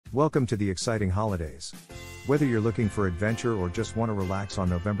Welcome to the exciting holidays. Whether you're looking for adventure or just want to relax on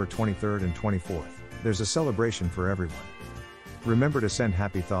November 23rd and 24th, there's a celebration for everyone. Remember to send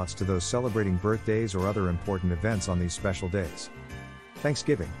happy thoughts to those celebrating birthdays or other important events on these special days.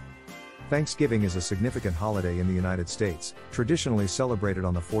 Thanksgiving. Thanksgiving is a significant holiday in the United States, traditionally celebrated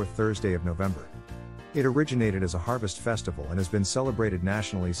on the fourth Thursday of November. It originated as a harvest festival and has been celebrated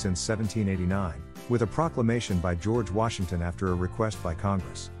nationally since 1789, with a proclamation by George Washington after a request by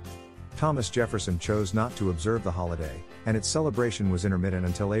Congress. Thomas Jefferson chose not to observe the holiday, and its celebration was intermittent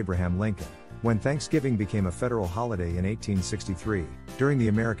until Abraham Lincoln, when Thanksgiving became a federal holiday in 1863, during the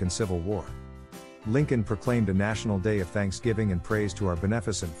American Civil War. Lincoln proclaimed a national day of thanksgiving and praise to our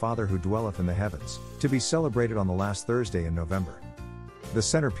beneficent Father who dwelleth in the heavens, to be celebrated on the last Thursday in November. The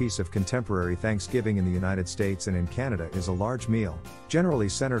centerpiece of contemporary Thanksgiving in the United States and in Canada is a large meal, generally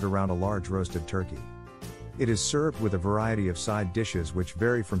centered around a large roasted turkey. It is served with a variety of side dishes which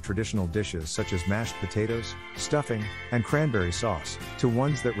vary from traditional dishes such as mashed potatoes, stuffing, and cranberry sauce, to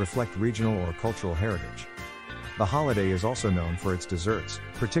ones that reflect regional or cultural heritage. The holiday is also known for its desserts,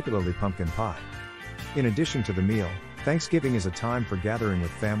 particularly pumpkin pie. In addition to the meal, Thanksgiving is a time for gathering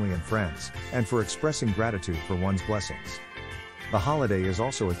with family and friends, and for expressing gratitude for one's blessings. The holiday is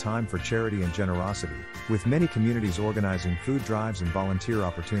also a time for charity and generosity, with many communities organizing food drives and volunteer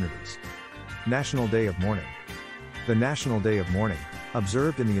opportunities. National Day of Mourning. The National Day of Mourning,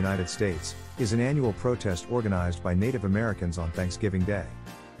 observed in the United States, is an annual protest organized by Native Americans on Thanksgiving Day.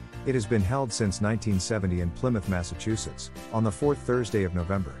 It has been held since 1970 in Plymouth, Massachusetts, on the fourth Thursday of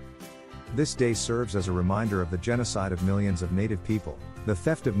November. This day serves as a reminder of the genocide of millions of Native people, the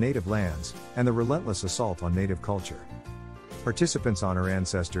theft of Native lands, and the relentless assault on Native culture. Participants honor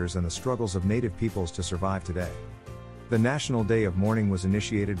ancestors and the struggles of Native peoples to survive today. The National Day of Mourning was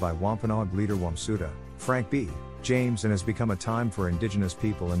initiated by Wampanoag leader Wamsuta, Frank B. James, and has become a time for Indigenous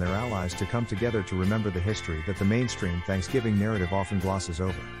people and their allies to come together to remember the history that the mainstream Thanksgiving narrative often glosses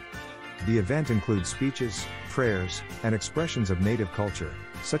over. The event includes speeches, prayers, and expressions of Native culture,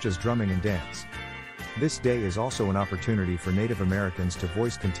 such as drumming and dance. This day is also an opportunity for Native Americans to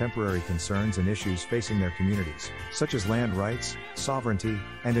voice contemporary concerns and issues facing their communities, such as land rights, sovereignty,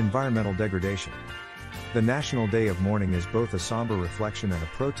 and environmental degradation. The National Day of Mourning is both a somber reflection and a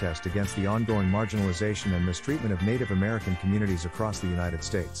protest against the ongoing marginalization and mistreatment of Native American communities across the United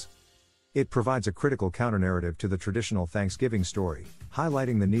States. It provides a critical counter-narrative to the traditional Thanksgiving story,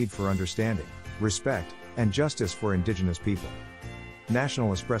 highlighting the need for understanding, respect, and justice for Indigenous people.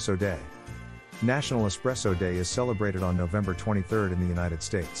 National Espresso Day. National Espresso Day is celebrated on November 23rd in the United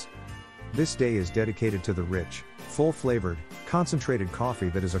States. This day is dedicated to the rich, full-flavored, concentrated coffee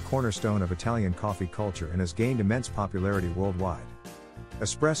that is a cornerstone of Italian coffee culture and has gained immense popularity worldwide.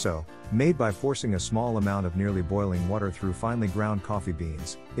 Espresso, made by forcing a small amount of nearly boiling water through finely ground coffee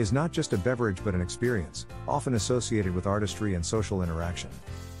beans, is not just a beverage but an experience, often associated with artistry and social interaction.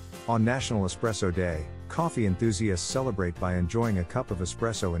 On National Espresso Day, coffee enthusiasts celebrate by enjoying a cup of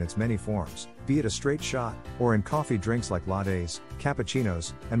espresso in its many forms, be it a straight shot, or in coffee drinks like lattes,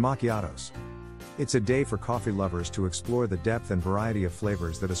 cappuccinos, and macchiatos. It's a day for coffee lovers to explore the depth and variety of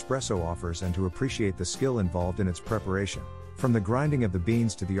flavors that espresso offers and to appreciate the skill involved in its preparation, from the grinding of the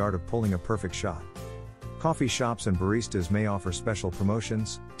beans to the art of pulling a perfect shot. Coffee shops and baristas may offer special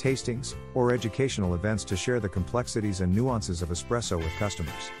promotions, tastings, or educational events to share the complexities and nuances of espresso with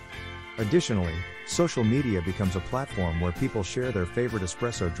customers. Additionally, social media becomes a platform where people share their favorite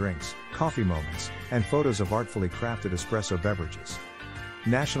espresso drinks, coffee moments, and photos of artfully crafted espresso beverages.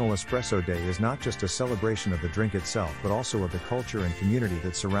 National Espresso Day is not just a celebration of the drink itself but also of the culture and community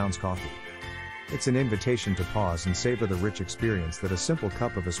that surrounds coffee. It's an invitation to pause and savor the rich experience that a simple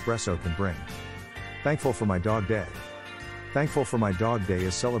cup of espresso can bring. Thankful for My Dog Day. Thankful for My Dog Day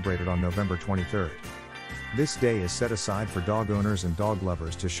is celebrated on November 23rd. This day is set aside for dog owners and dog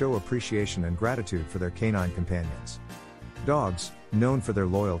lovers to show appreciation and gratitude for their canine companions. Dogs, known for their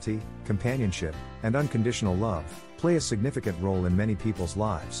loyalty, companionship, and unconditional love, play a significant role in many people's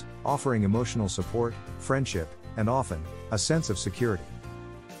lives, offering emotional support, friendship, and often, a sense of security.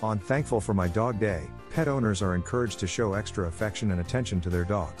 On Thankful for My Dog Day, pet owners are encouraged to show extra affection and attention to their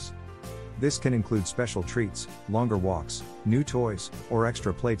dogs. This can include special treats, longer walks, new toys, or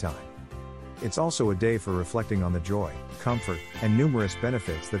extra playtime. It's also a day for reflecting on the joy, comfort, and numerous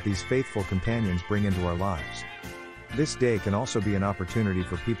benefits that these faithful companions bring into our lives. This day can also be an opportunity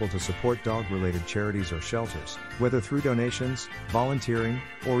for people to support dog-related charities or shelters, whether through donations, volunteering,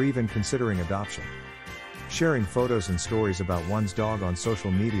 or even considering adoption. Sharing photos and stories about one's dog on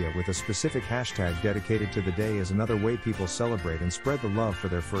social media with a specific hashtag dedicated to the day is another way people celebrate and spread the love for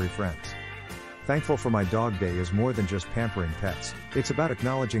their furry friends. Thankful for My Dog Day is more than just pampering pets, it's about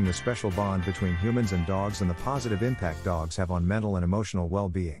acknowledging the special bond between humans and dogs and the positive impact dogs have on mental and emotional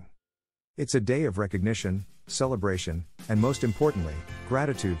well-being. It's a day of recognition, celebration, and most importantly,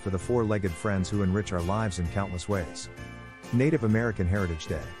 gratitude for the four-legged friends who enrich our lives in countless ways. Native American Heritage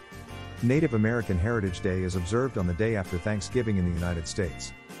Day. Native American Heritage Day is observed on the day after Thanksgiving in the United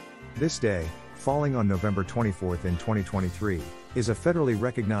States. This day, falling on November 24 in 2023, is a federally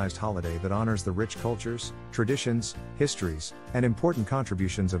recognized holiday that honors the rich cultures, traditions, histories, and important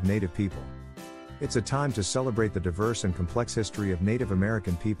contributions of Native people. It's a time to celebrate the diverse and complex history of Native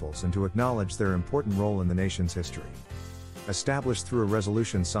American peoples and to acknowledge their important role in the nation's history. Established through a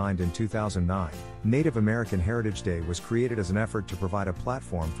resolution signed in 2009, Native American Heritage Day was created as an effort to provide a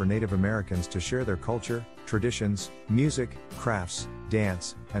platform for Native Americans to share their culture, traditions, music, crafts,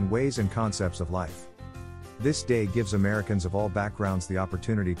 dance, and ways and concepts of life. This day gives Americans of all backgrounds the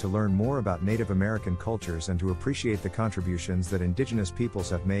opportunity to learn more about Native American cultures and to appreciate the contributions that Indigenous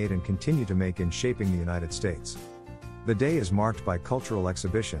peoples have made and continue to make in shaping the United States. The day is marked by cultural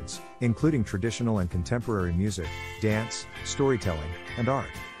exhibitions, including traditional and contemporary music, dance, storytelling, and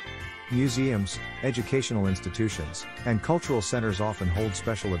art. Museums, educational institutions, and cultural centers often hold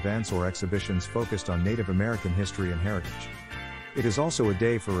special events or exhibitions focused on Native American history and heritage. It is also a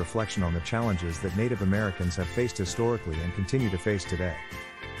day for reflection on the challenges that Native Americans have faced historically and continue to face today.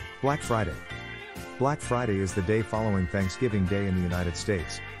 Black Friday. Black Friday is the day following Thanksgiving Day in the United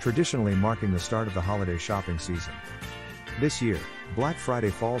States, traditionally marking the start of the holiday shopping season. This year, Black Friday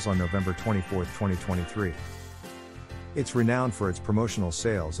falls on November 24, 2023. It's renowned for its promotional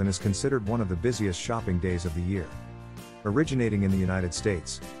sales and is considered one of the busiest shopping days of the year. Originating in the United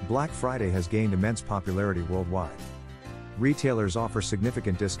States, Black Friday has gained immense popularity worldwide. Retailers offer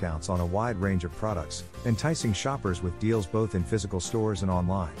significant discounts on a wide range of products, enticing shoppers with deals both in physical stores and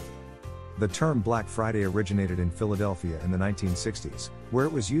online. The term Black Friday originated in Philadelphia in the 1960s, where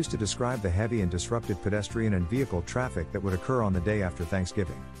it was used to describe the heavy and disrupted pedestrian and vehicle traffic that would occur on the day after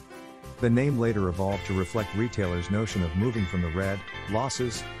Thanksgiving. The name later evolved to reflect retailers' notion of moving from the red,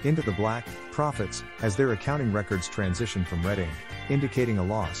 losses, into the black, profits, as their accounting records transitioned from red ink, indicating a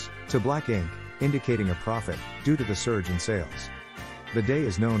loss, to black ink, indicating a profit, due to the surge in sales. The day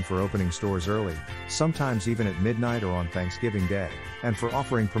is known for opening stores early, sometimes even at midnight or on Thanksgiving Day, and for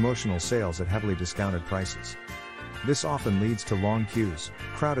offering promotional sales at heavily discounted prices. This often leads to long queues,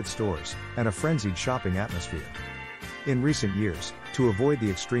 crowded stores, and a frenzied shopping atmosphere. In recent years, to avoid the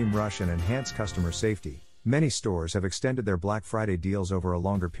extreme rush and enhance customer safety, many stores have extended their Black Friday deals over a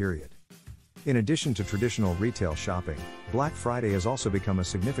longer period. In addition to traditional retail shopping, Black Friday has also become a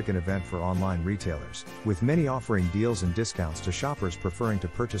significant event for online retailers, with many offering deals and discounts to shoppers preferring to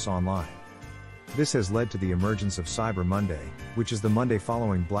purchase online. This has led to the emergence of Cyber Monday, which is the Monday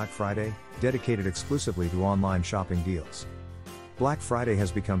following Black Friday, dedicated exclusively to online shopping deals. Black Friday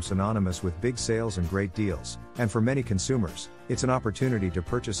has become synonymous with big sales and great deals, and for many consumers, it's an opportunity to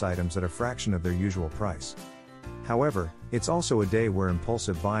purchase items at a fraction of their usual price. However, it's also a day where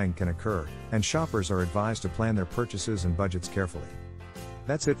impulsive buying can occur, and shoppers are advised to plan their purchases and budgets carefully.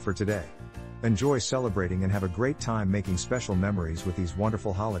 That's it for today. Enjoy celebrating and have a great time making special memories with these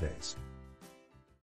wonderful holidays.